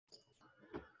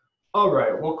All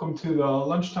right, welcome to the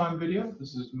lunchtime video.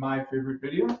 This is my favorite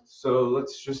video. So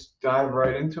let's just dive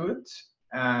right into it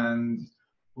and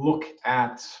look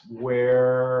at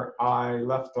where I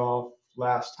left off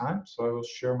last time. So I will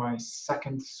share my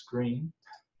second screen.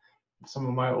 Some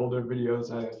of my older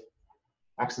videos, I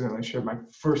accidentally shared my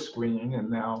first screen, and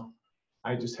now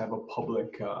I just have a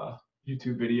public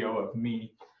YouTube video of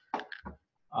me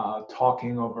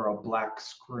talking over a black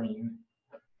screen.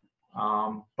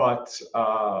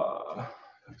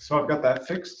 So I've got that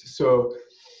fixed. So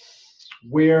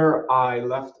where I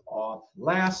left off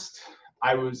last,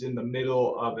 I was in the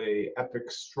middle of a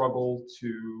epic struggle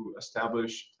to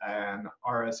establish an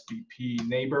RSVP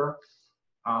neighbor.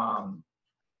 I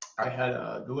had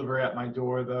a delivery at my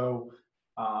door though,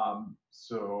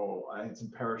 so I had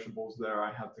some perishables there.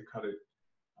 I had to cut it.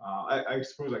 I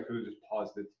suppose I could have just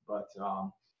paused it, but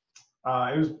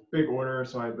it was big order,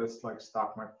 so I had to like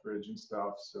stock my fridge and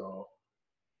stuff. So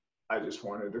I just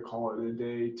wanted to call it a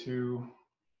day too.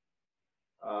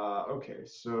 Okay,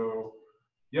 so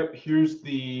yep, here's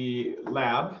the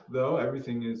lab though.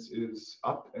 Everything is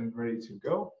up and ready to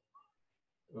go.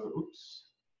 Oops,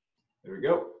 there we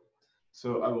go.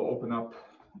 So I will open up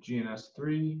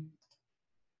GNS3.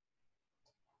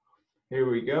 Here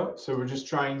we go. So we're just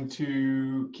trying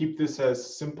to keep this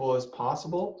as simple as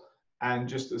possible and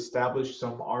just establish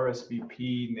some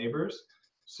RSVP neighbors.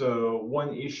 So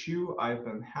one issue I've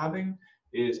been having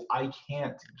is I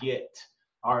can't get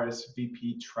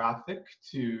RSVP traffic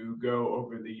to go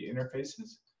over the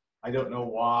interfaces. I don't know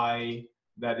why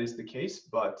that is the case,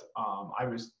 but I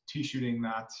was t-shooting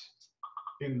that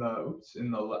in the,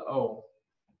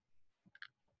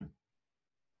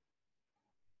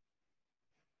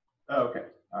 okay,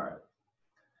 all right.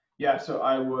 Yeah, so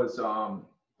I was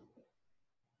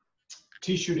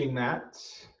t-shooting that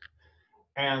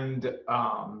and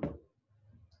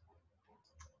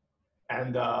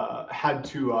had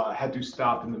to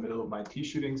stop in the middle of my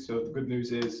t-shooting. So the good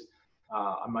news is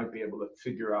I might be able to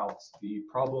figure out the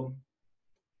problem.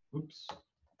 Oops.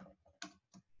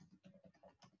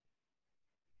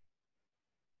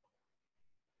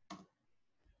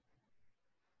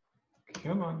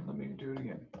 Come on, let me do it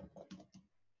again.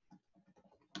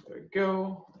 There we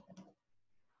go.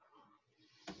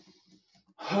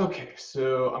 Okay,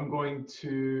 so I'm going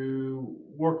to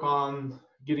work on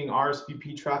getting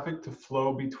RSVP traffic to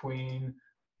flow between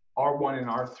R1 and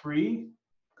R3.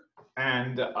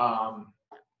 And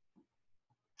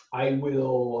I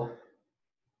will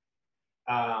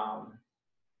have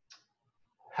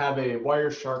a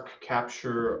Wireshark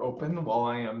capture open while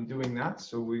I am doing that,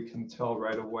 so we can tell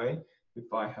right away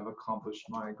if I have accomplished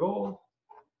my goal.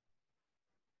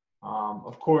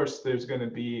 Of course, there's going to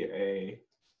be a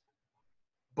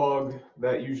bug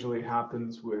that usually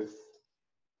happens with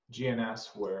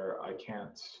GNS where I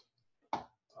can't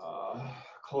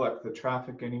collect the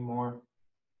traffic anymore.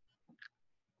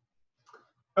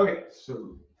 Okay,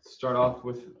 so start off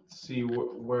with see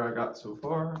where I got so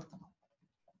far.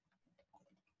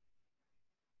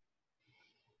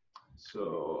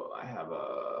 So I have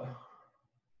a,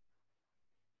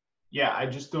 yeah, I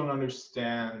just don't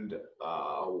understand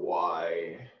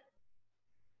why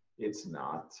it's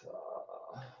not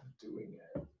doing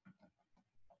it.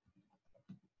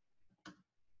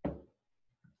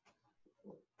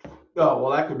 Oh,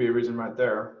 well, that could be a reason right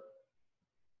there.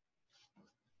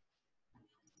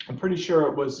 I'm pretty sure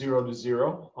it was 0 to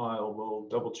 0. I will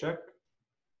double check.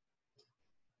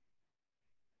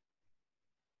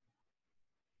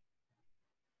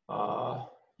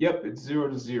 Yep, it's 0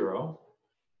 to 0.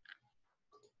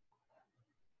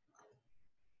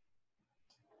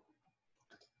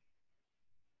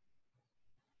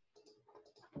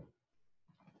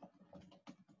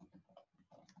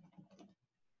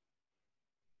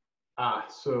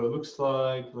 So it looks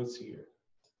like, let's see here.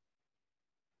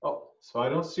 Oh, so I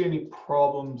don't see any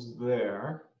problems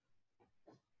there.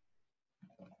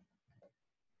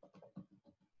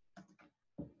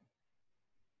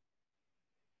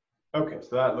 Okay,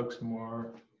 so that looks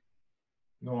more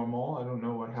normal. I don't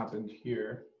know what happened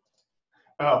here.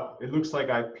 Oh, it looks like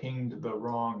I pinged the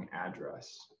wrong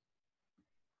address.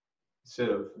 Instead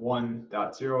of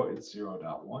 1.0, it's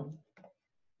 0.1.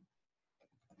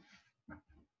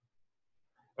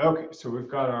 Okay, so we've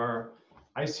got our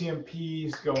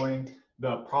ICMPs going.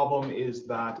 The problem is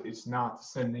that it's not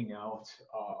sending out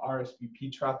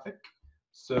RSVP traffic.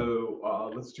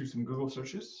 So let's do some Google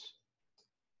searches.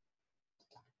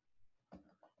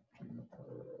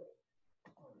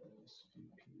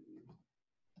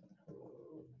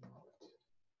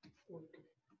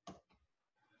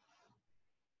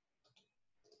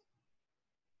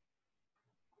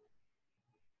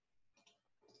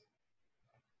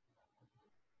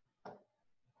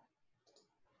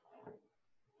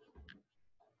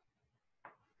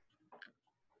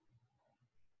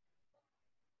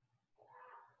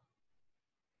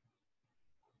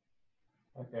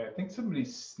 Okay, I think somebody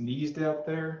sneezed out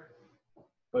there,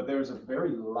 but there was a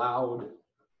very loud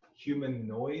human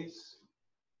noise.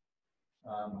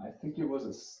 I think it was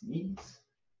a sneeze,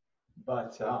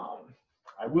 but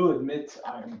I will admit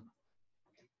I'm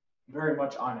very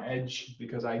much on edge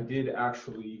because I did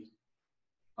actually,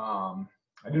 I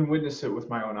didn't witness it with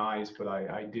my own eyes, but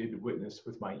I did witness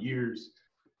with my ears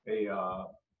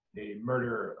a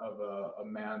murder of a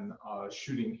man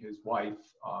shooting his wife.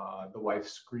 The wife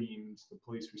screams, the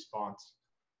police response.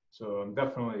 So I'm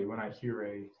definitely, when I hear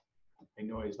a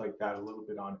noise like that, a little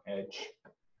bit on edge.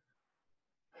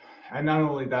 And not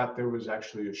only that, there was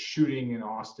actually a shooting in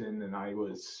Austin, and I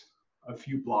was a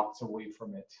few blocks away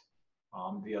from it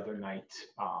the other night.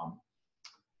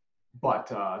 But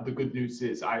the good news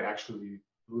is I actually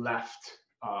left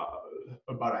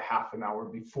about a half an hour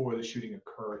before the shooting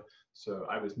occurred. So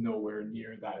I was nowhere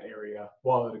near that area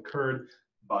while it occurred,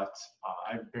 but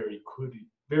I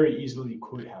very easily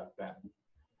could have been.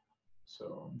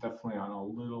 So I'm definitely on a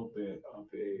little bit of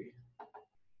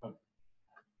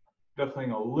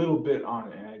definitely a little bit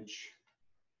on edge.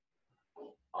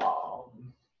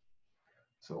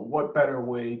 So what better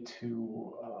way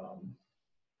to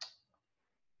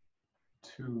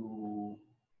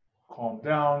calm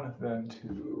down than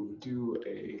to do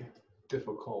a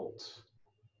difficult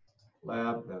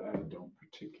lab that I don't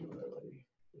particularly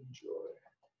enjoy.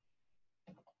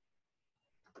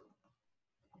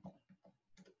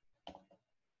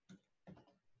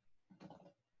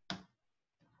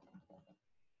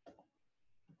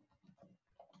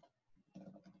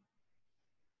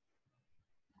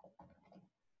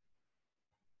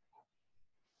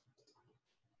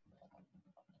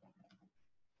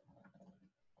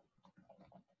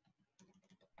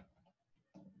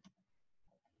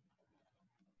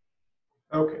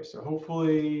 Okay, so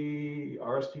hopefully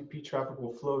RSVP traffic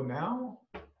will flow now.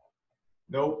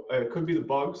 Nope, it could be the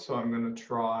bug, so I'm going to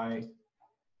try.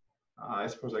 I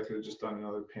suppose I could have just done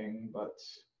another ping, but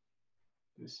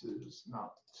this is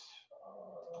not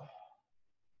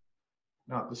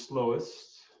the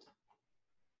slowest.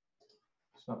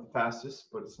 It's not the fastest,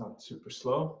 but it's not super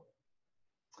slow.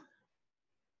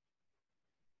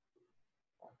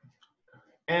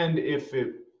 And if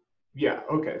it, yeah,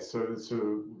 okay, so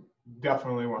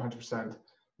definitely 100%.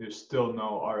 There's still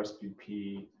no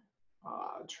RSVP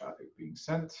traffic being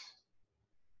sent.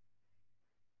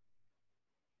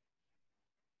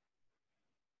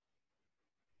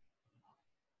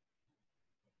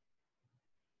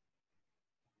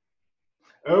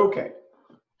 Okay,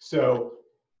 so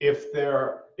if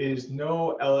there is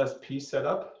no LSP set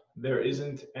up, there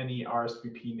isn't any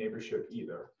RSVP neighborship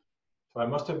either. So I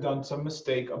must have done some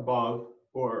mistake above,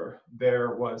 or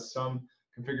there was some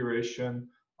configuration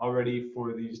already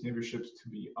for these neighborships to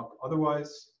be up.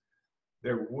 Otherwise,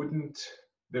 there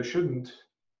shouldn't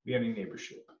be any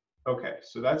neighborship. Okay,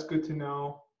 so that's good to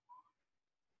know.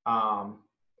 I'm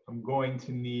going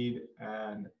to need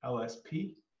an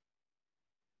LSP.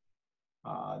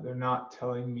 They're not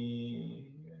telling me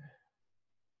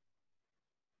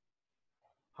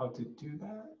how to do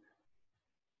that.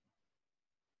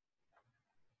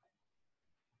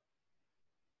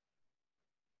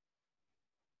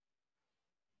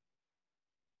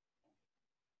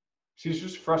 She's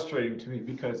just frustrating to me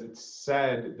because it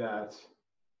said that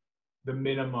the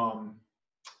minimum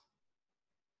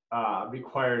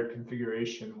required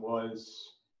configuration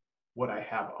was what I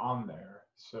have on there.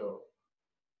 So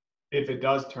if it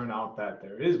does turn out that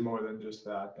there is more than just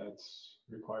that that's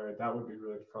required, that would be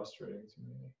really frustrating to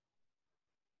me.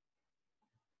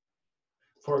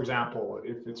 For example,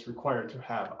 if it's required to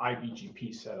have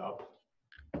IBGP set up,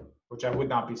 which I would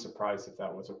not be surprised if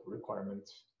that was a requirement.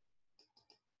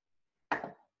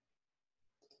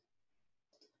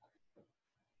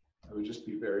 I would just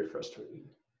be very frustrated.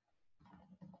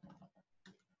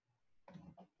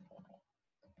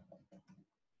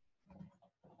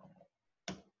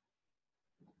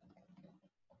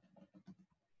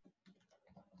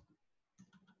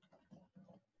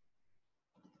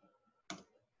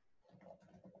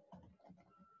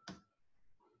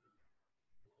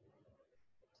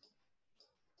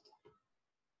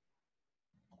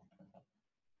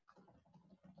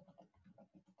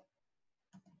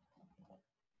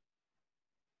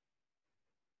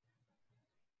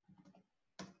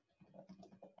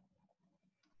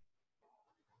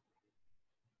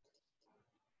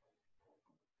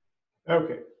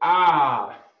 Okay.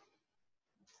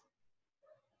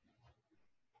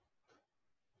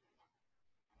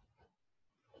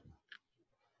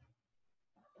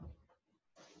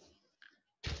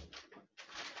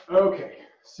 Okay.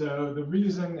 So the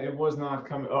reason it was not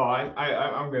coming, oh,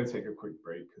 I'm going to take a quick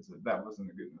break because that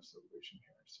wasn't a good enough solution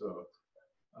here. So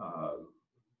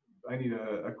I need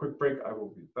a quick break. I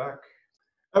will be back.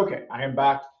 Okay, I am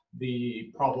back.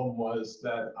 The problem was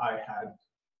that I had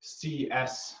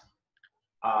CSPF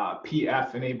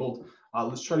enabled.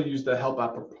 Let's try to use the help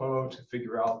apropos to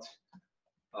figure out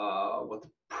what the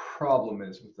problem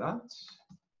is with that.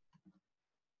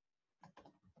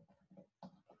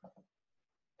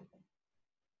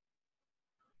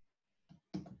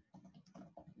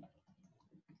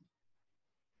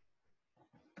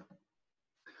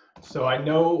 So I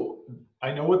know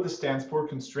what this stands for,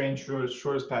 constrained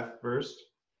shortest path first,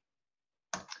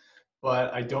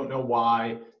 but I don't know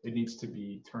why it needs to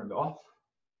be turned off.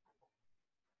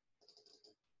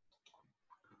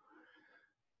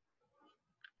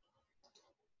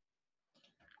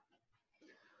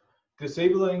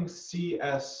 Disabling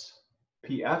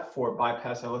CSPF for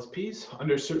bypass LSPs.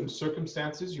 Under certain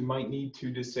circumstances, you might need to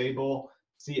disable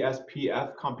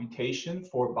CSPF computation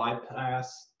for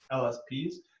bypass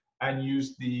LSPs and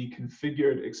use the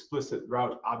configured explicit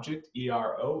route object,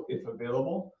 ERO, if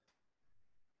available.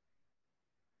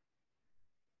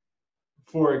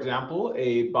 For example,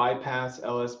 a bypass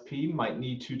LSP might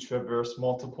need to traverse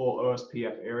multiple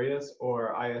OSPF areas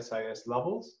or ISIS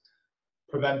levels,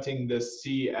 preventing the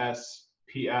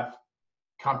CSPF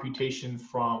computation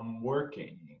from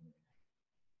working.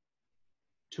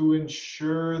 To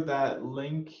ensure that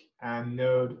link and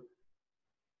node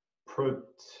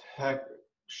protection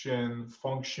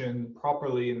function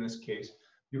properly in this case,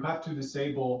 you have to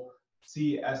disable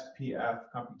CSPF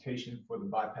computation for the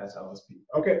bypass LSP.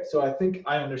 Okay, so I think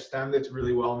I understand this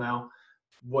really well now.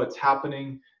 What's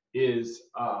happening is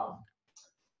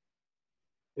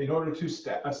in order to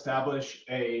establish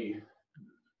a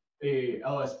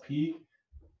LSP,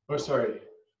 or sorry,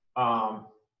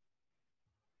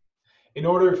 in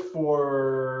order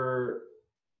for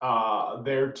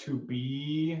there to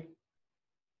be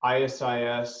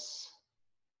ISIS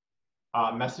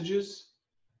messages,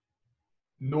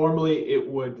 normally it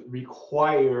would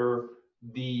require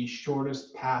the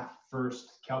shortest path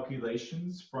first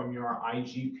calculations from your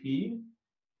IGP.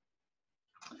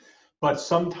 But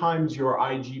sometimes your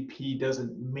IGP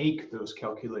doesn't make those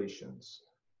calculations.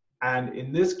 And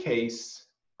in this case,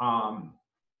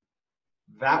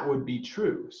 that would be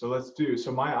true. So let's do,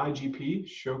 so my IGP,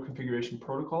 show configuration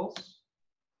protocols,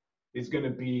 is going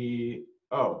to be,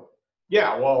 oh,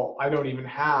 yeah, well, I don't even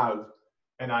have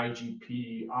an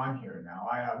IGP on here now.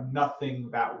 I have nothing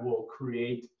that will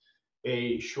create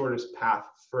a shortest path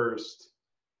first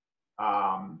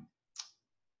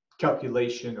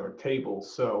calculation or table.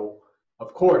 So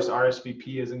of course,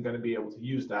 RSVP isn't going to be able to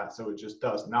use that, so it just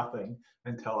does nothing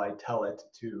until I tell it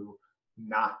to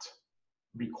not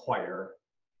require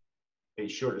a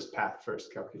shortest path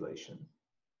first calculation.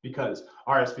 Because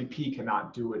RSVP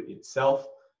cannot do it itself.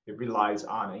 It relies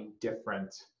on a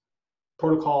different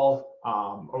protocol,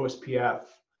 OSPF,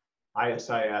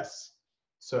 ISIS.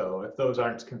 So if those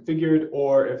aren't configured,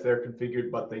 or if they're configured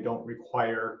but they don't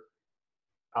require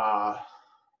a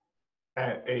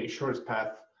shortest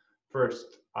path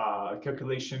first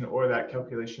calculation, or that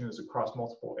calculation is across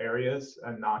multiple areas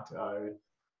and not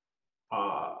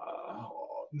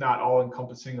all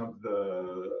encompassing of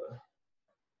the,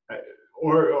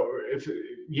 or if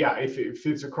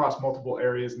it's across multiple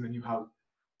areas and then you have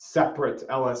separate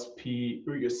LSP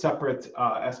or your separate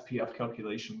SPF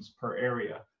calculations per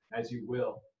area, as you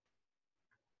will.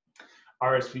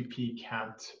 RSVP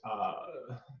can't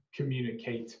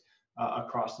communicate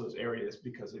across those areas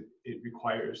because it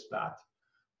requires that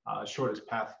shortest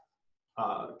path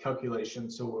calculation,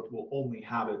 so it will only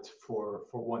have it for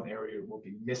one area. It will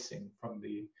be missing from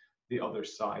the other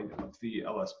side of the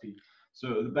LSP.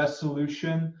 So the best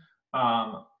solution,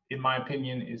 in my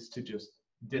opinion, is to just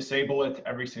disable it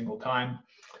every single time.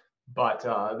 But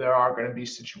there are going to be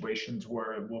situations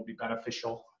where it will be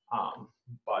beneficial.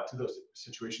 But those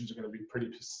situations are going to be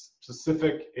pretty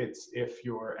specific. It's if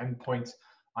your endpoints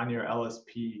on your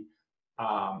LSP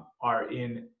are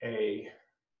in a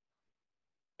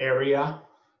area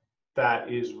that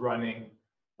is running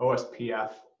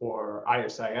OSPF or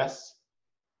ISIS,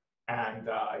 and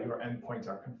your endpoints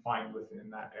are confined within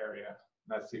that area.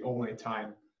 That's the only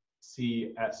time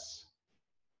CSPF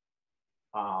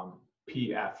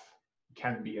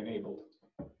can be enabled.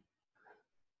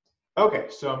 Okay,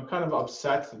 so I'm kind of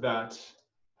upset that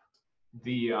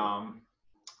the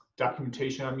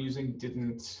documentation I'm using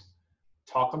didn't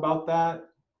talk about that,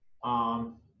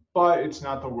 but it's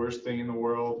not the worst thing in the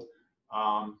world,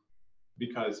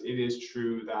 because it is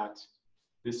true that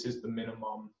this is the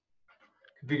minimum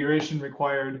configuration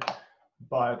required,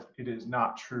 but it is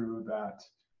not true that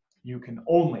you can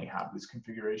only have this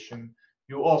configuration.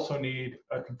 You also need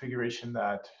a configuration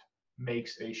that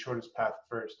makes a shortest path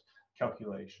first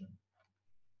calculation.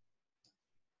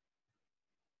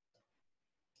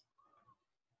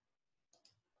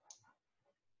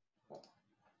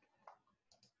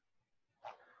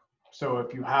 So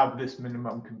if you have this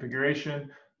minimum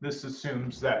configuration, this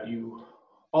assumes that you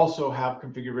also have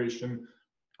configuration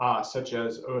such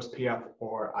as OSPF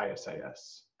or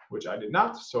ISIS, which I did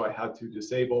not, so I had to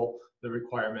disable the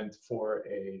requirement for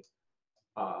a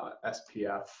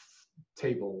SPF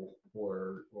table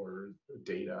or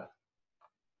data.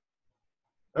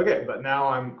 Okay, but now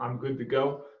I'm good to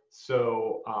go.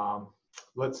 So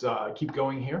let's keep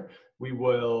going here. We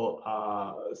will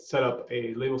set up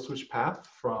a label switch path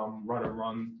from router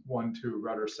run 1 to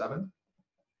router 7.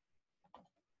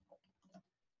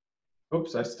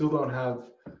 Oops, I still don't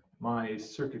have my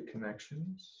circuit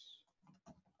connections.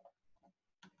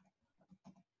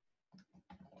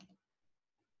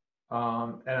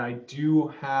 And I do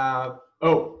have,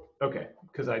 oh, okay,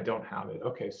 because I don't have it.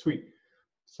 Okay, sweet.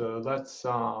 So let's,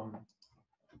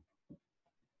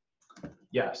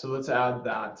 yeah, so let's add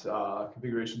that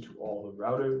configuration to all the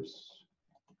routers.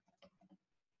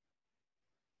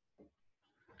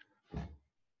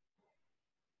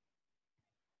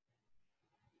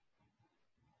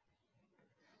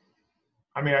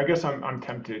 I mean, I guess I'm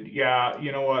tempted. Yeah,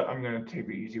 you know what? I'm gonna take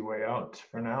the easy way out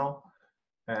for now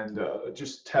and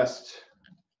just test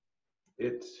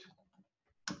it.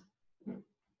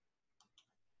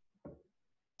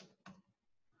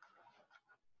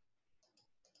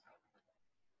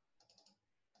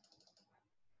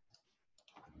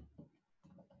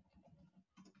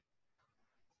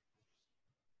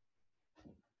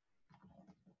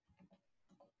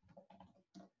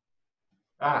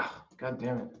 Ah, God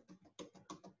damn it.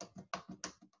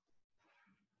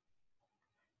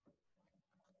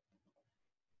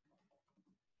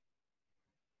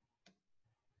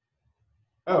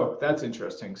 Oh, that's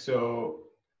interesting. So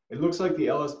it looks like the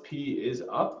LSP is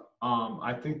up.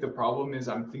 I think the problem is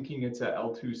I'm thinking it's a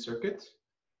L2 circuit,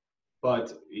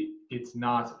 but it's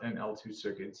not an L2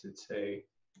 circuit.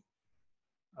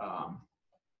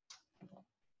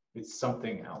 It's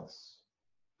something else.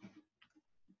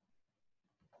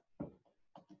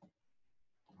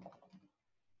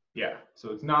 Yeah,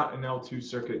 so it's not an L2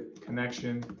 circuit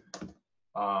connection.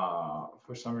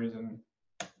 For some reason,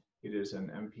 it is an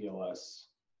MPLS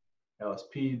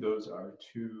LSP. Those are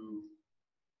two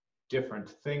different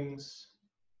things.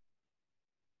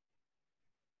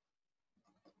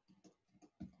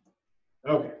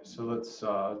 Okay, so let's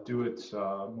do it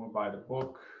more by the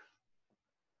book.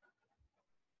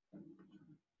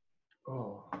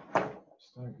 Oh,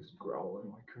 stomach is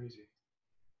growling like crazy.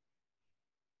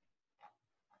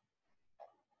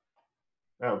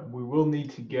 We will need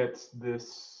to get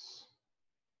this.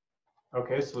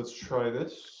 Okay, so let's try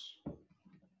this.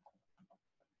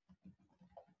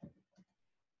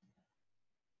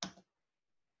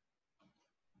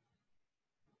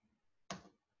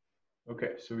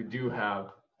 Okay, so we do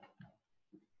have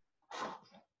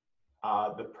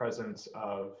the presence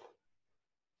of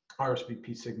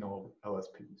RSVP signal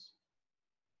LSPs.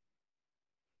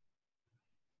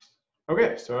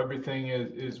 Okay, so everything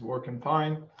is working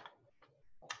fine.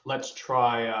 Let's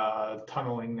try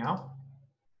tunneling now.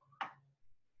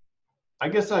 I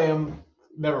guess I am.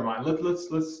 Never mind. Let's.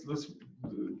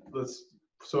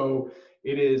 So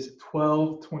it is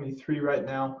 12:23 right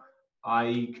now.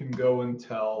 I can go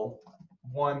until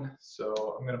 1,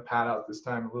 so I'm going to pad out this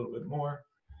time a little bit more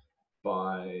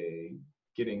by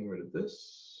getting rid of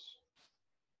this.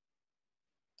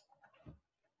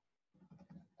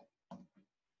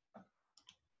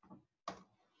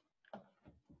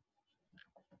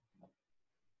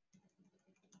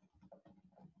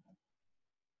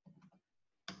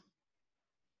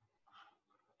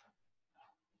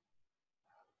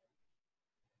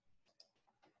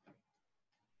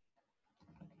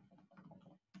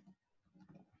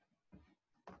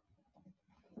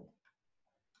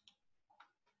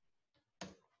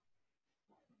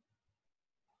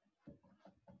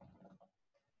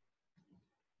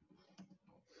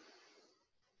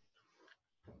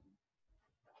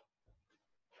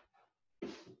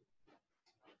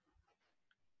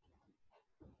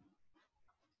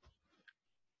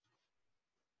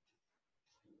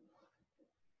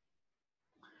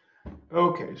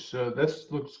 Okay, so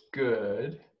this looks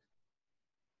good.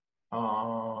 Okay,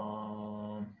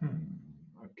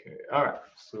 all right.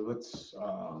 So let's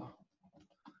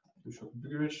do show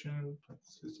configuration.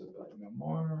 Let's set that no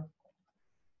more.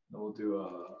 Then we'll do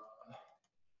a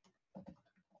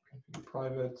configure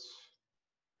private.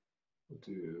 We'll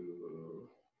do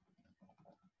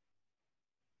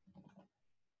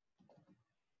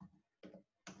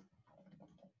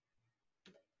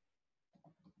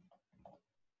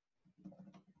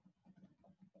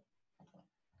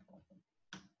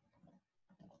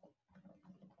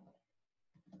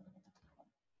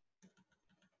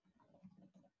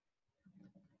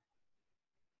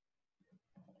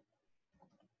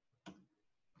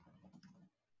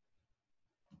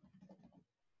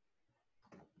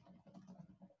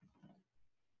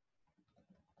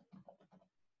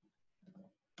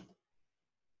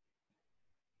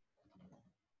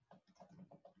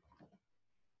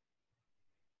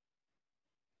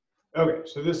okay,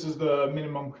 so this is the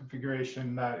minimum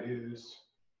configuration that is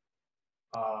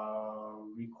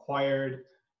required.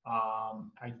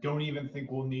 I don't even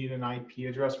think we'll need an IP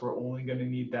address. We're only going to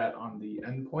need that on the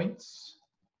endpoints.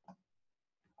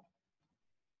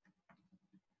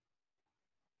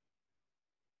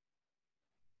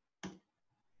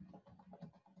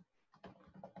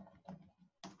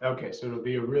 Okay, so it'll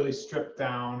be a really stripped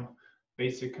down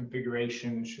basic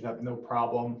configuration. Should have no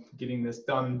problem getting this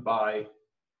done by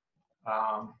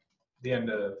the end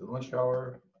of the lunch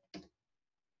hour.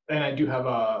 And I do have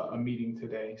a meeting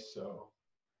today, so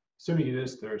assuming it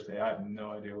is Thursday, I have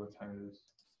no idea what time it is.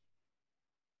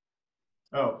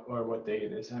 Oh, or what day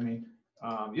it is. I mean,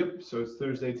 yep. So it's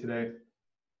Thursday today,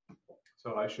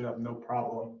 so I should have no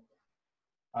problem.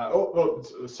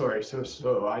 Sorry.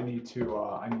 So I need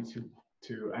to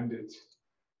end it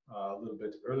a little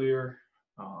bit earlier.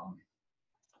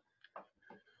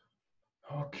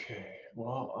 Okay.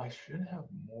 Well, I should have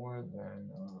more than.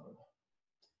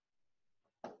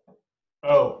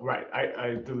 Oh, right.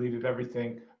 I deleted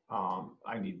everything.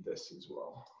 I need this as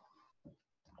well.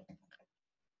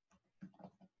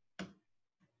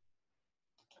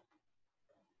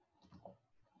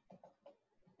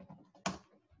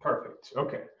 Perfect.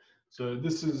 Okay. So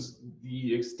this is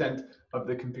the extent of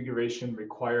the configuration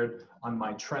required on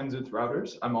my transit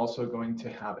routers. I'm also going to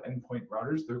have endpoint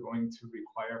routers. They're going to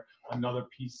require another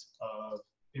piece of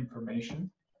information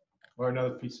or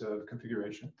another piece of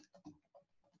configuration.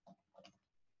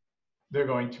 They're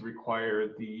going to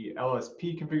require the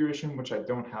LSP configuration, which I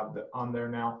don't have on there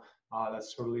now.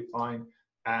 That's totally fine.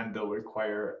 And they'll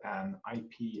require an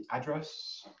IP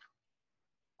address.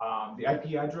 The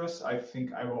IP address, I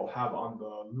think I will have on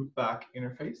the loopback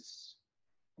interface.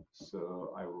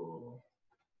 So I will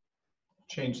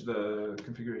change the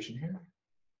configuration here.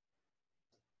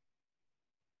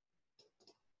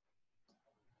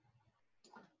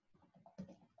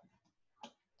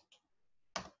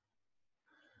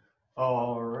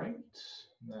 All right,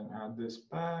 then add this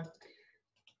back.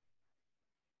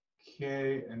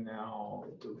 Okay, and now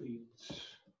delete.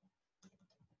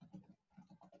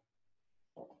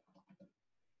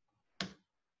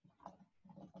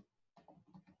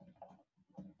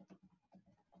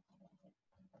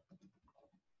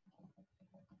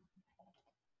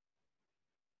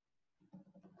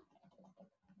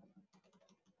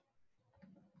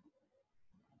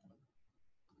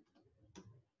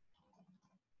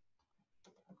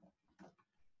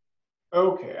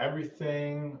 Okay,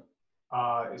 everything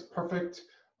is perfect.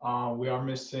 We are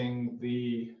missing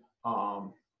the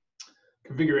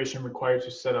configuration required to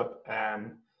set up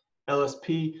an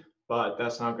LSP, but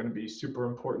that's not going to be super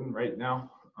important right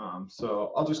now.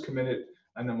 So I'll just commit it,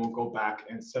 and then we'll go back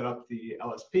and set up the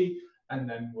LSP, and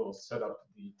then we'll set up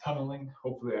the tunneling.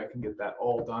 Hopefully I can get that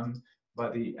all done by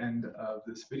the end of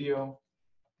this video.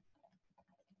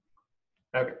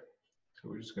 Okay, so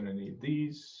we're just going to need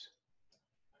these.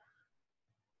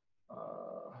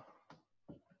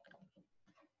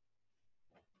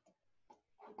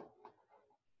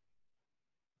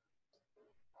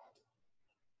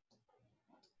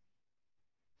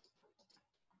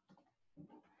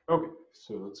 Okay,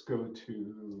 so let's go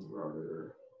to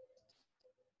router.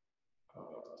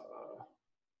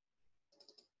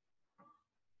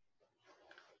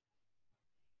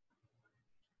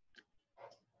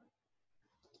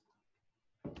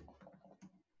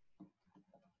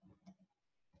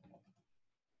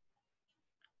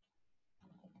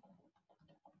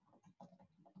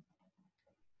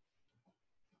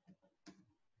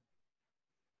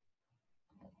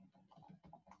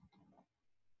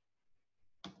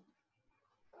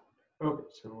 Okay,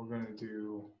 so we're going to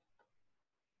do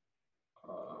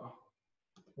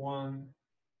 1,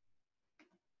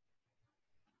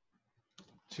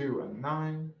 2, and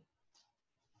 9.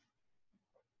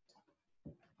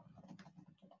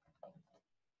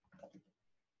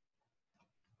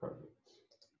 Perfect.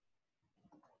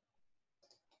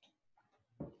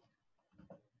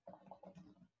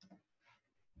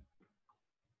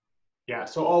 Yeah,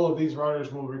 so all of these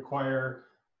routers will require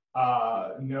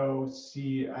no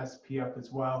CSPF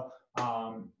as well.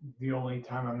 The only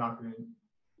time I'm not going to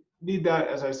need that,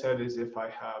 as I said, is if I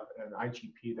have an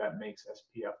IGP that makes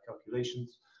SPF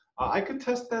calculations. I could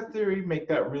test that theory, make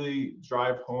that really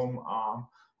drive home.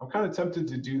 I'm kind of tempted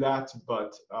to do that,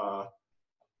 but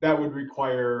that would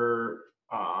require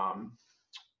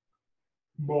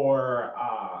more,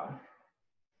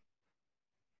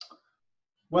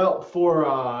 well,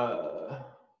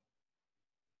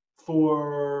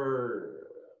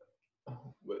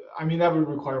 I mean, that would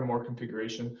require more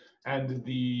configuration. And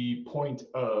the point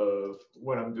of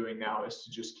what I'm doing now is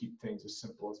to just keep things as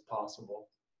simple as possible.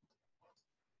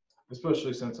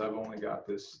 Especially since I've only got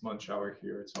this lunch hour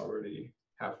here, it's already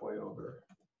halfway over.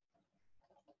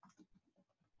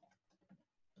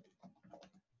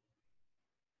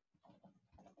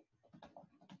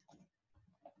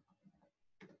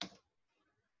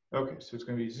 Okay, so it's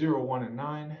going to be 0, 1, and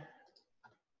 9.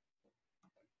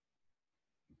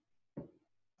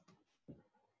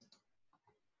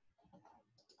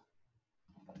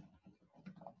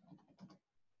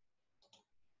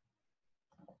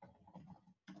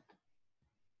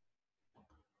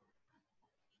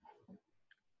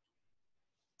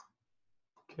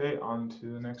 Okay, on to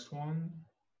the next one.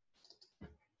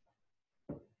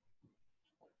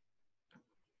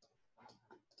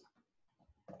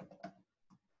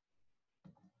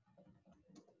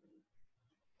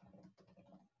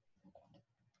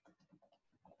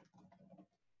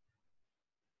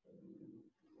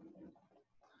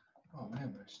 Oh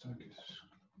man, my stomach is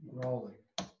rolling.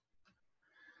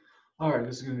 All right,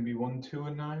 this is going to be 1, 2,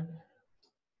 and 9.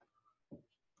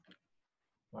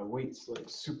 My weight's like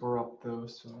super up though,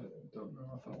 so I don't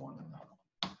know if I want to.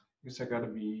 I guess I got to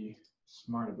be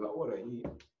smart about what I eat.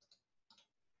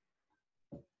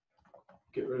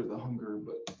 Get rid of the hunger,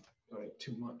 but don't eat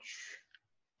too much.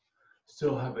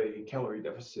 Still have a calorie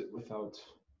deficit without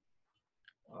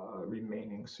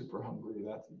remaining super hungry.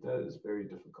 That is very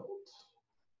difficult.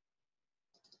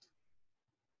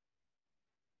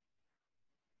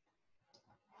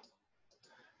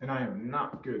 And I am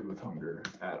not good with hunger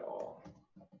at all.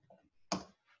 I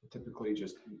typically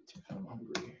just eat if I'm hungry,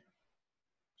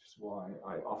 which is why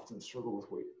I often struggle with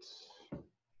weight.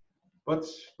 But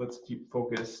let's keep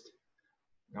focused.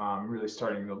 I'm really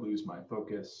starting to lose my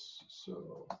focus,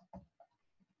 so.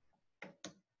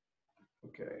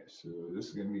 Okay, so this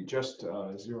is going to be just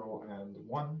 0 and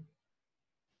 1.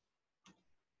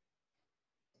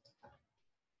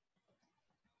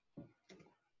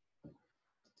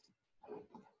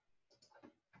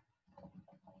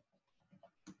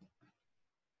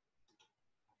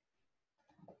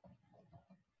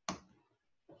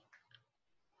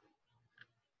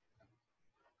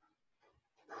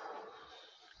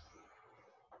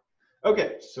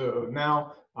 Okay, so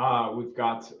now we've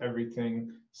got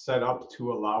everything set up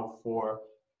to allow for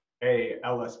a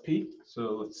LSP.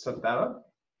 So let's set that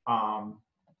up.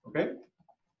 Okay.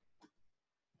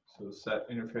 So set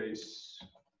interface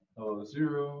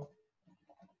hello0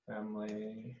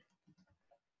 family.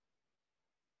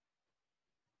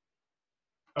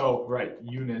 Oh, right,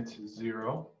 unit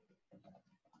 0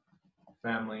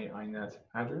 family inet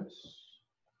address.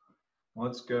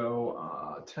 Let's go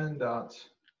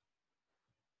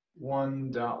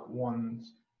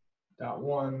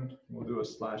 10.1.1.1. We'll do a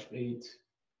 /8.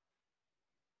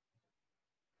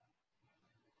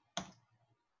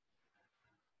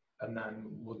 And then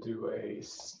we'll do a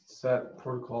set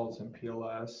protocols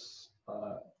MPLS.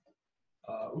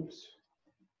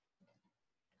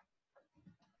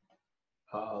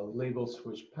 Label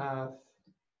switch path.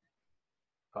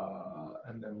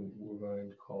 And then we're going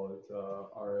to call it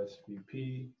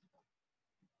RSVP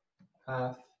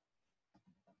path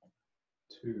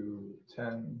to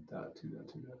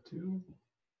 10.2.2.2.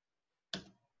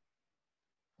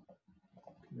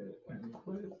 Commit and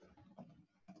quit.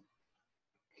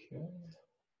 Okay.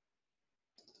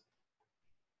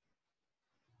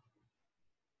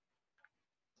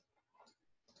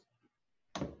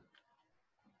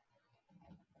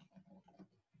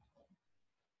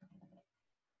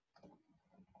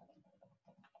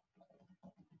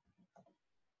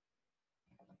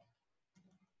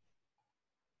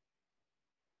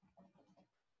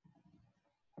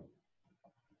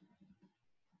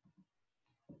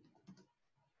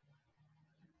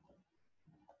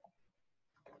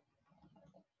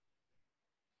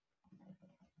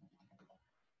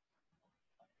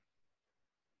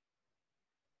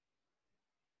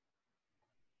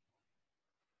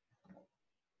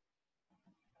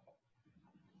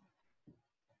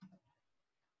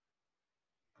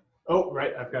 Oh,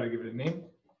 right, I've got to give it a name.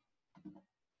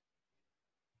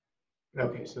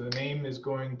 Okay, so the name is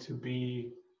going to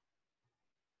be,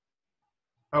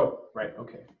 oh, right,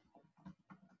 okay.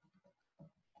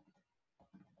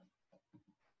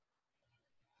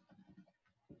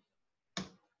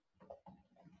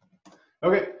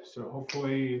 Okay, so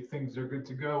hopefully things are good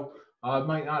to go. I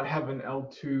might not have an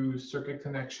L2 circuit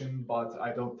connection, but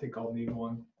I don't think I'll need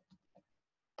one.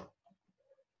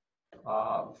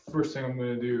 First thing I'm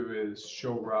going to do is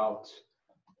show route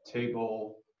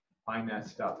table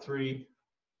inet.3.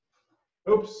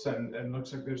 Oops, and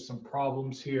looks like there's some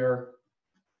problems here.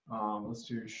 Let's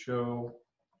do show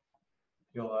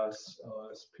MPLS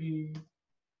LSP.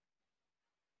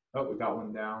 Oh, we got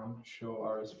one down. Show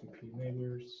RSVP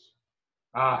neighbors.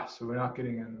 Ah, so we're not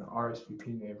getting an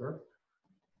RSVP neighbor.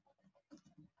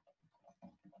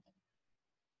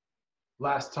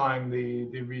 Last time,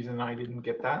 the reason I didn't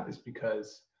get that is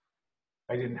because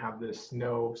I didn't have this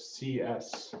no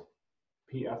CSPF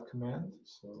command.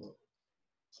 So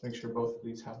let's make sure both of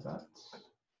these have that.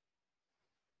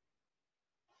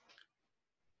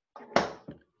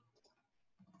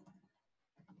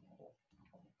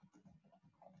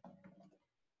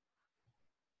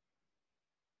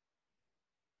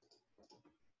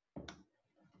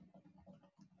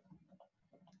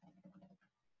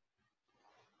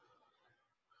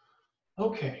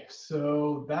 Okay,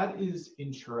 so that is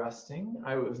interesting.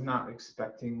 I was not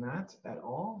expecting that at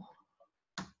all.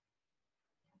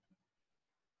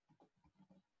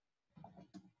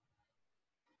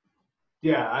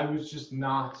 Yeah, I was just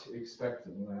not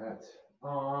expecting that.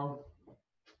 Why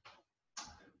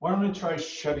don't I try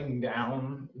shutting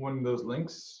down one of those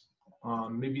links?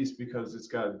 Maybe it's because it's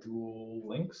got dual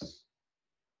links.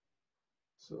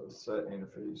 So set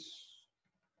interface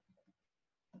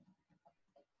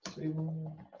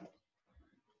disable.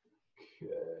 Okay.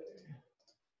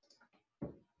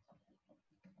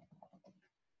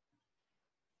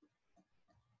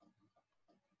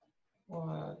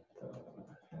 What the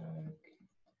heck?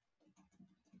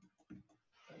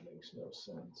 That makes no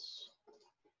sense.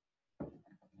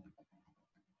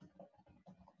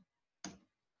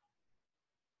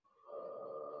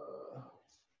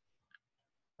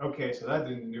 Okay, so that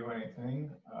didn't do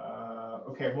anything.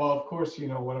 Okay, well, of course, you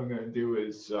know what I'm going to do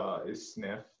is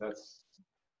sniff. That's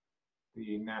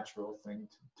the natural thing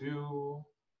to do.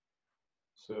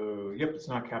 So, yep, it's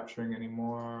not capturing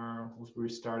anymore. We'll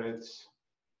restart it.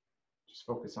 Just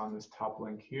focus on this top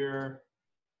link here.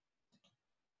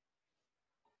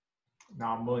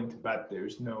 Now I'm willing to bet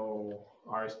there's no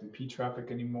RSVP traffic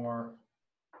anymore.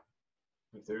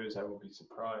 If there is, I will be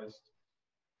surprised.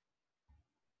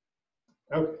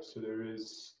 Okay, so there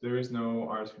is no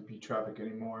RSVP traffic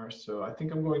anymore. So I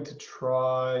think I'm going to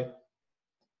try.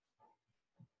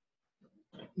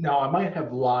 Now I might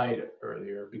have lied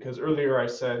earlier because earlier I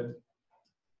said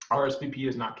RSVP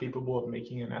is not capable of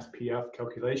making an SPF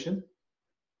calculation.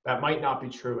 That might not be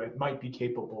true. It might be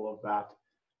capable of that.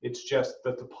 It's just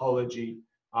the topology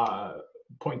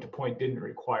point-to-point didn't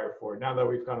require for it. Now that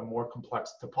we've got a more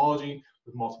complex topology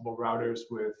with multiple routers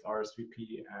with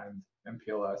RSVP and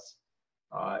MPLS,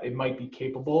 it might be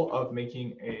capable of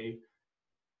making a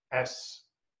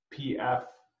SPF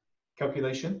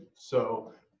calculation.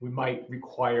 So we might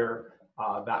require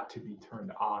that to be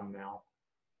turned on now.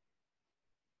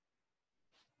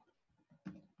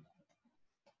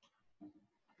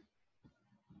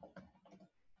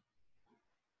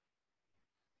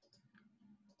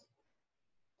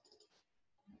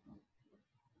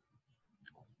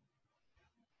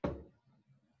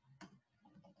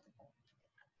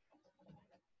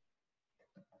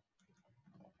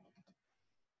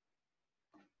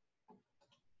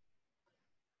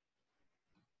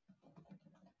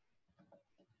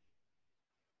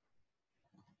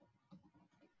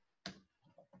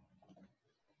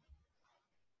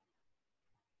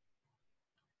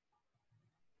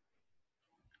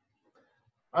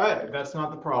 All right, that's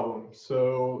not the problem.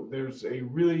 So there's a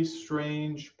really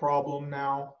strange problem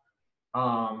now.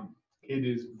 It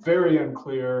is very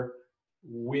unclear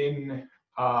when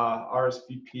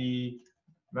RSVP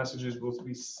messages will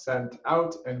be sent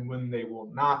out and when they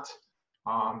will not.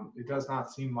 It does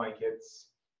not seem like it's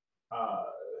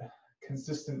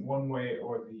consistent one way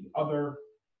or the other.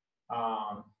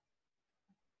 I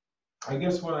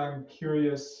guess what I'm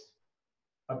curious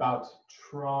about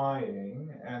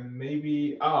trying, and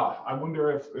maybe, I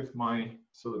wonder if my,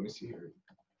 so let me see here.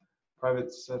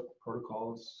 Private set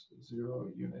protocols,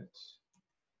 0 unit.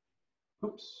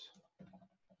 Oops.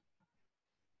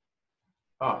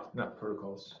 Not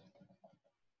protocols.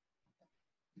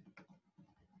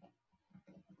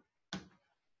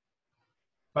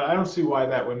 But I don't see why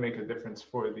that would make a difference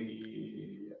for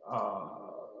the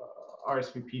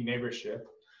RSVP neighborship.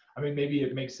 I mean, maybe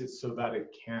it makes it so that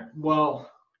it can't. Well,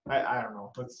 I don't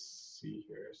know. Let's see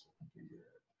here. So configure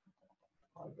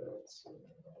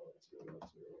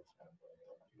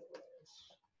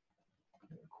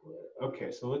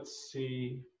okay, so let's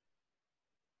see.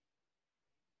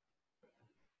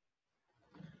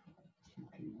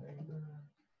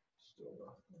 Still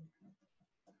nothing.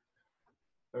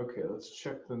 Okay, let's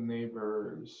check the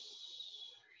neighbors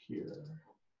here.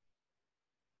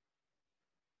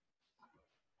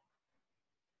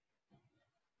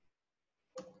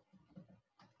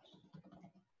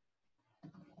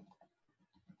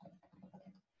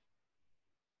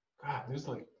 God, there's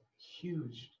like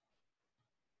huge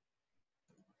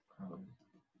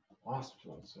wasps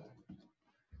outside.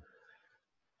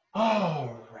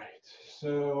 All right,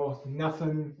 so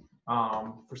nothing.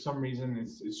 For some reason,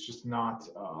 it's just not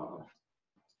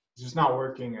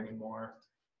working anymore.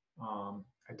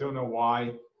 I don't know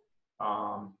why,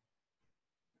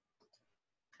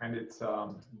 and it's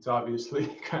obviously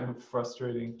kind of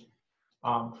frustrating.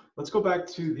 Let's go back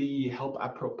to the help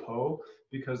apropos,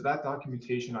 because that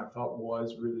documentation I thought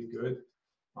was really good.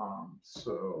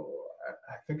 So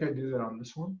I think I did it on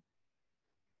this one.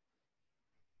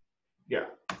 Yeah.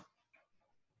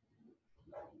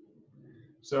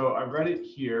 So I read it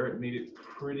here. It made it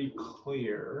pretty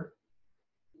clear.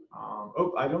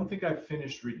 Oh, I don't think I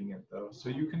finished reading it though. So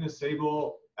you can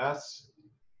disable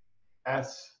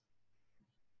JNCIE-SP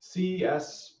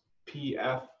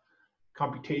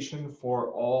computation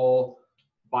for all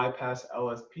bypass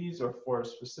LSPs or for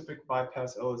specific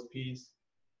bypass LSPs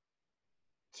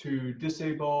to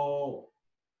disable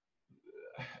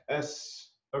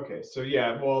Okay, so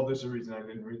yeah, well, there's a reason I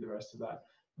didn't read the rest of that.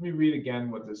 Let me read again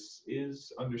what this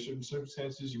is. Under certain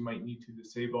circumstances, you might need to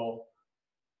disable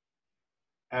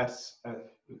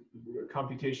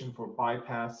computation for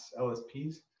bypass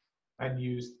LSPs and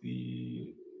use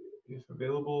the, if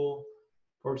available,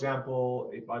 for example,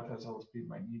 a bypass LSP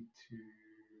might need to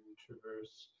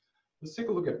traverse. Let's take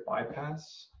a look at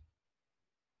bypass.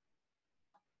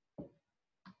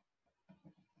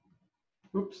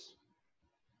 Oops.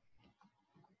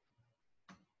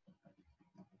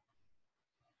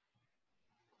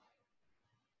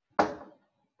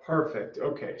 Perfect.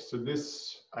 Okay, so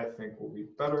this I think will be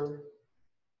better.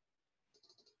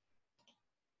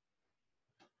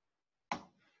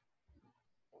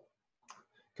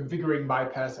 Configuring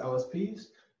bypass LSPs,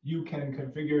 you can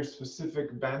configure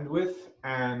specific bandwidth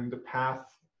and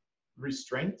path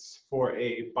restraints for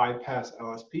a bypass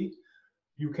LSP.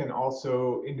 You can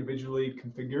also individually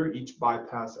configure each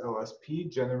bypass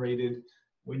LSP generated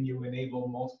when you enable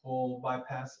multiple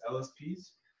bypass LSPs.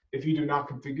 If you do not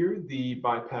configure the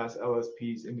bypass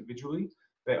LSPs individually,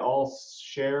 they all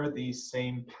share the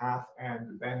same path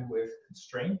and bandwidth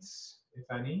constraints, if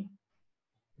any.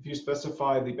 If you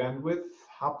specify the bandwidth,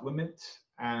 hop limit,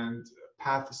 and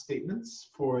path statements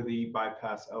for the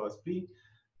bypass LSP,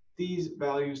 these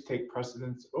values take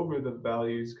precedence over the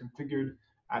values configured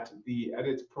at the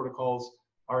edit protocol's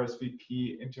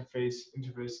RSVP interface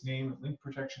name, link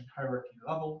protection hierarchy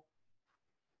level.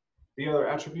 The other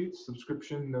attributes,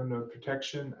 subscription, no node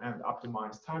protection, and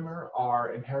optimized timer,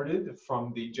 are inherited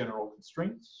from the general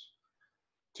constraints.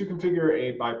 To configure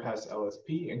a bypass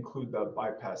LSP, include the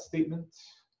bypass statement.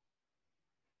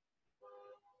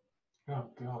 Oh,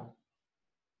 God.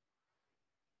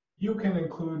 You can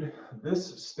include this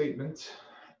statement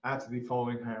at the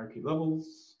following hierarchy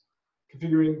levels: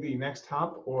 configuring the next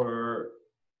hop or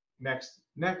next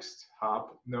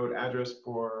hop node address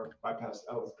for bypass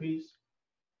LSPs.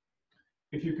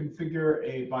 If you configure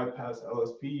a bypass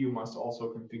LSP, you must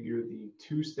also configure the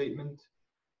to statement.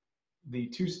 The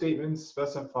to statement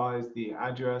specifies the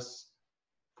address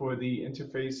for the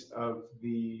interface of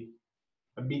the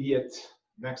immediate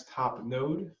next hop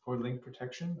node for link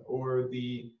protection, or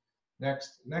the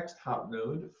next hop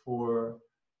node for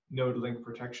node link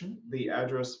protection. The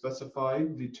address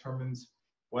specified determines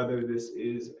whether this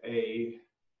is a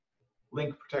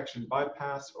link protection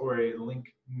bypass or a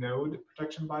link node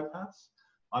protection bypass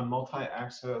on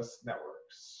multi-access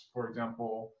networks. For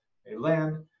example, a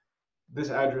LAN. This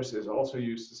address is also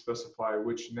used to specify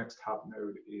which next hop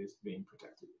node is being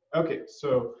protected. Okay,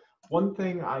 so one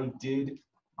thing I do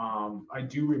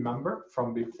remember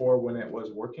from before when it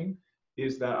was working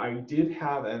is that I did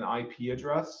have an IP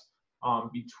address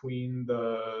between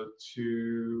the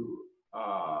two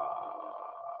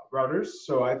routers.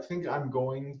 So I think I'm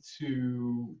going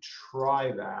to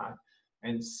try that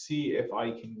and see if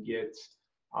I can get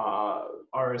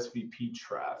RSVP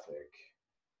traffic.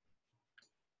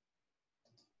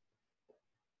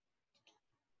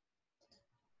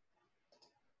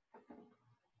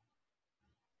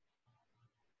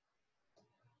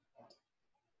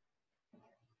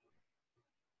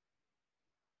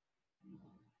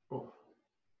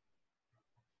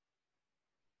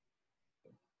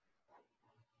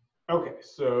 Okay,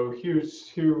 so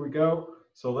here we go.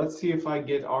 So let's see if I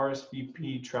get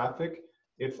RSVP traffic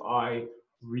if I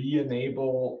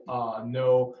re-enable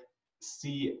no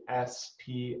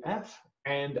CSPF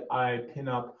and I pin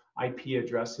up IP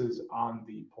addresses on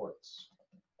the ports.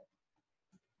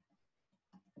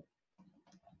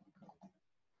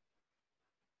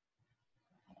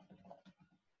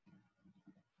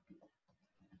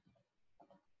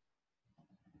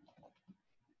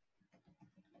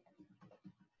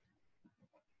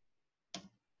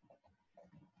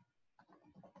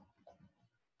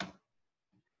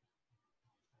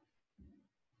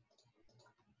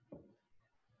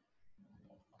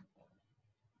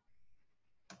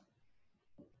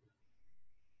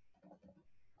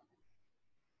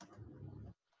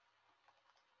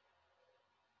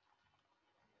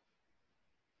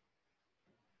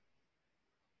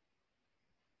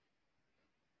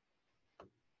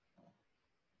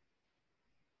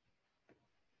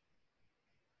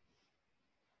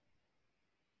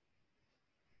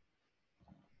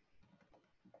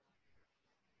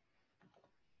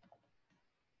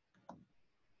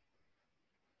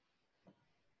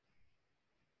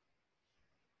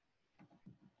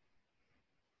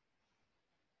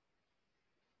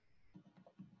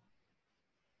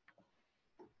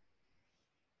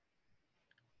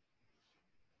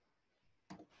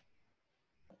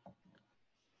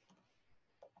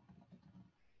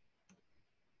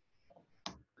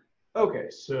 Okay,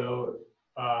 so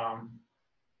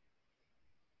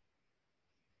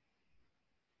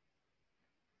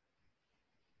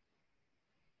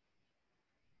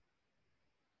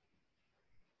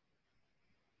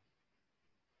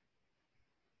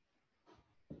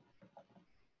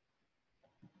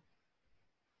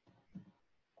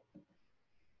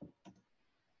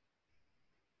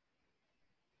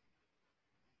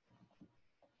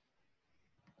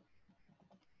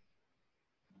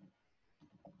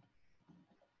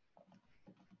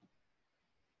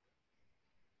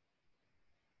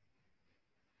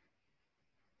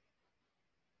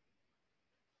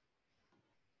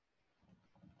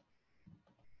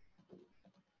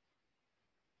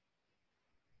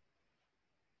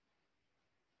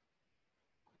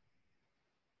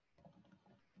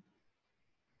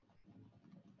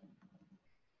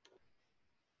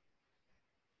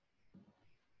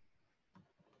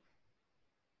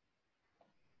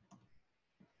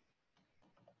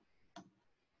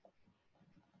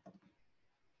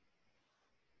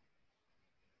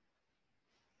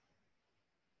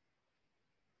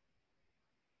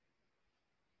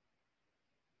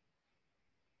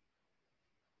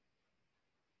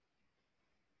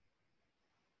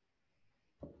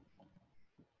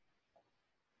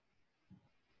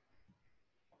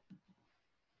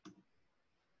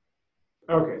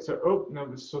okay, so oh no,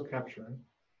 this is still capturing.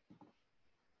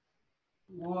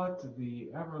 What the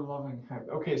ever-loving heck?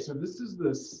 Okay, so this is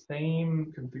the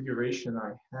same configuration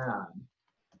I had.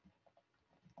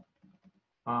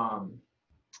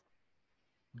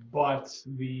 But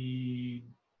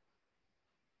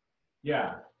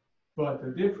but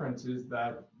the difference is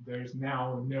that there's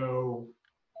now no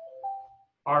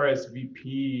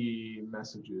RSVP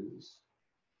messages.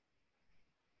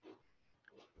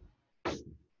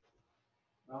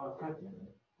 Oh, God damn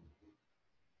it.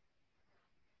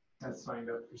 I signed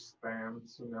up for spam,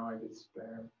 so now I get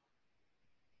spam.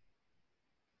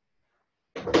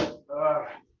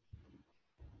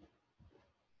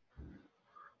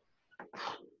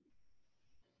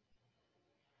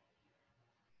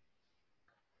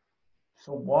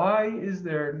 So why is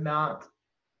there not?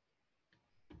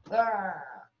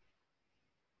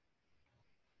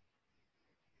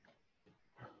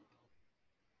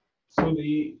 So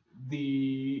the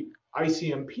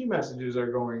ICMP messages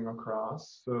are going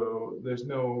across, so there's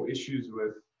no issues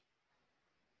with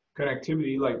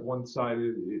connectivity, like one side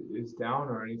is down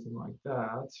or anything like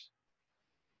that.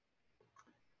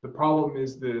 The problem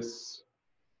is this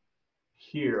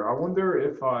here. I wonder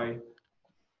if I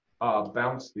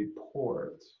bounce the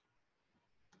port.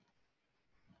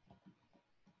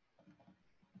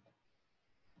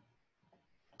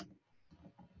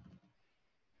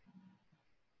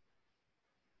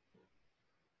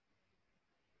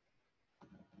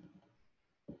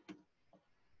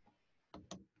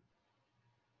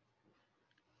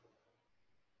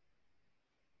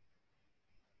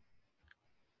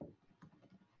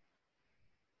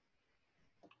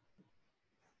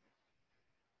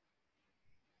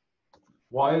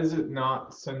 Why is it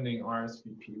not sending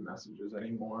RSVP messages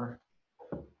anymore?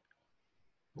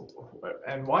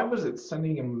 And why was it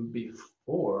sending them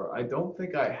before? I don't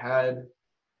think I had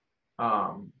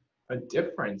a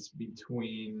difference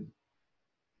between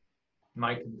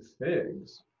my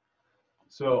configs.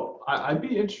 So I'd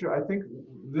be interested. I think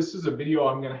this is a video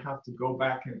I'm going to have to go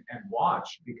back and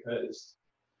watch because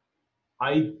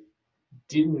I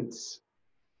didn't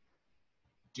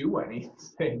do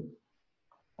anything.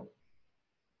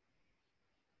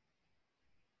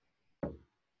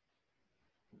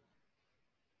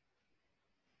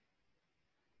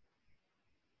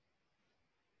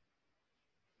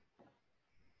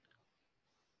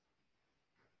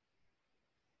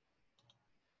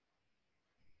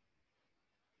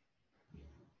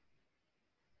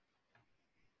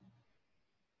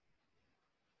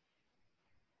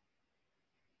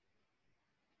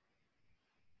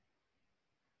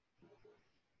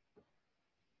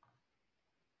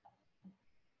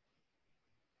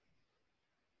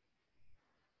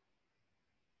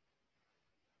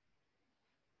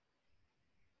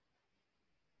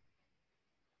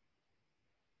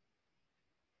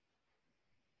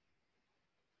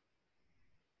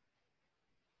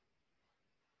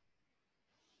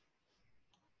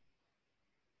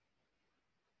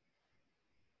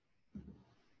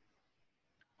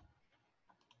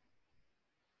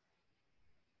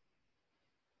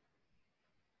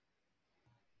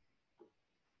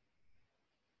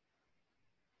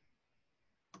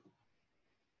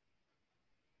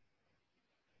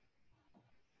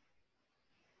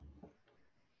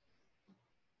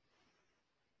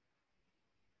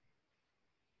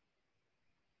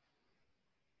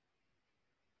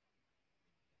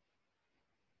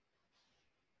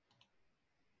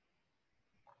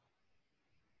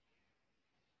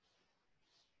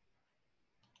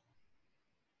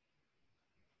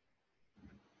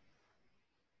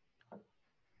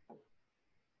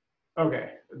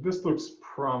 Okay, this looks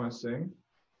promising.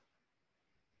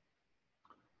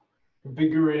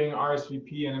 Configuring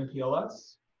RSVP and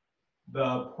MPLS.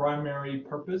 The primary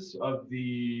purpose of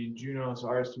the Junos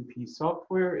RSVP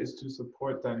software is to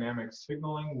support dynamic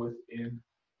signaling within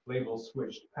label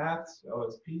switched paths,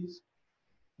 LSPs.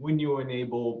 When you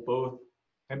enable both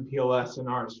MPLS and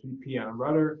RSVP on a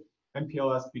router,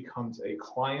 MPLS becomes a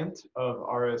client of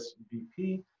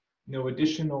RSVP. No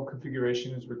additional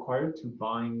configuration is required to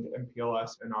bind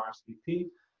MPLS and RSVP.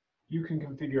 You can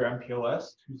configure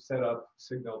MPLS to set up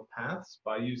signal paths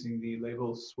by using the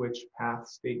label switch path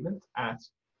statement at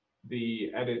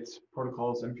the edit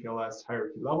protocols MPLS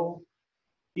hierarchy level.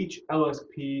 Each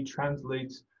LSP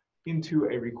translates into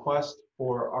a request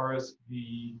for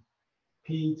RSVP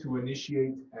to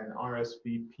initiate an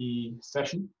RSVP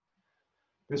session.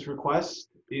 This request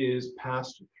is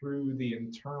passed through the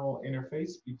internal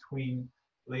interface between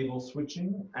label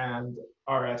switching and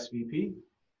RSVP.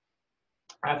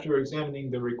 After examining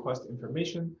the request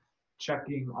information,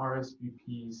 checking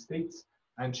RSVP states,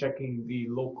 and checking the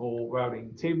local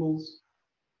routing tables,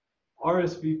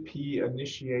 RSVP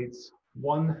initiates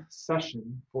one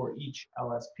session for each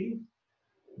LSP.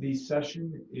 The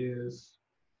session is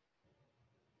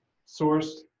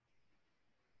sourced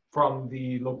from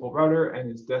the local router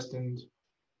and is destined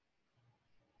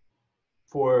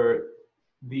for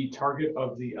the target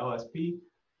of the LSP.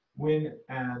 When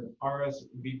an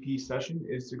RSVP session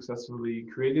is successfully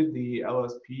created, the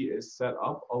LSP is set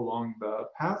up along the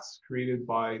paths created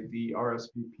by the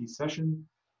RSVP session.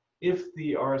 If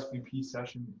the RSVP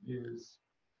session is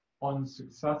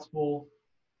unsuccessful,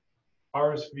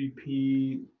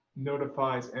 RSVP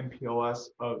notifies MPLS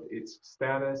of its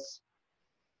status.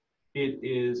 It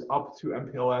is up to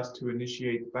MPLS to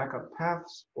initiate backup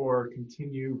paths or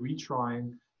continue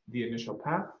retrying the initial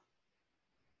path.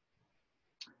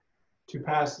 To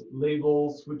pass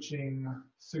label switching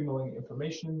signaling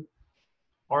information,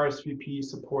 RSVP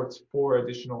supports 4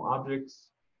 additional objects: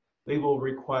 label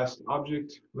request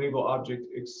object, label object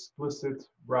explicit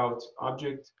route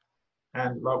object,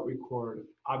 and route record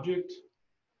object.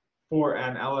 For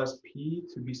an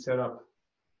LSP to be set up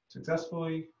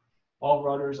successfully, all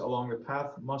routers along the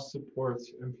path must support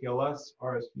MPLS,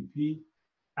 RSVP,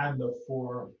 and the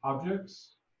 4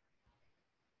 objects.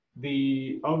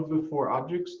 Of the 4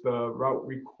 objects, the route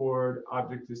record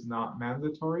object is not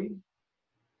mandatory.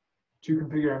 To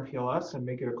configure MPLS and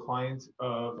make it a client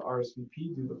of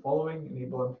RSVP, do the following: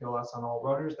 enable MPLS on all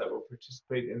routers that will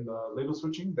participate in the label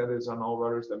switching, that is, on all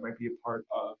routers that might be a part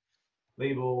of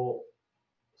label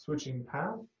switching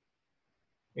path.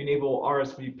 Enable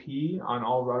RSVP on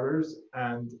all routers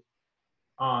and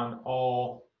on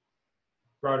all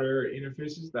router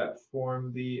interfaces that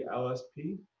form the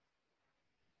LSP.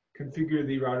 Configure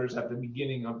the routers at the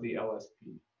beginning of the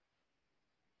LSP.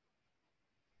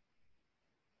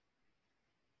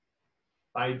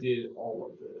 I did all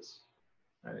of this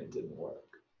and it didn't work.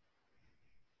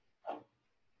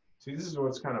 See, this is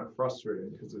what's kind of frustrating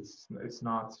because it's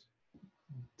not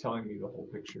telling me the whole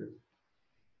picture.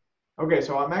 Okay,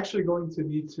 so I'm actually going to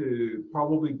need to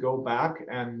probably go back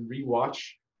and rewatch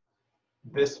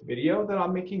this video that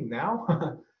I'm making now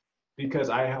because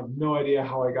I have no idea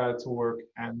how I got it to work,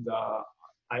 and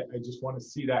I just want to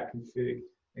see that config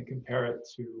and compare it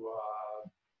to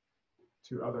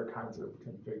other kinds of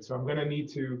config. So I'm going to need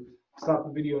to stop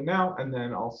the video now, and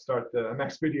then I'll start the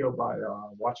next video by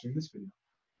watching this video.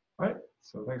 All right,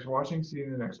 so thanks for watching. See you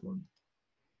in the next one.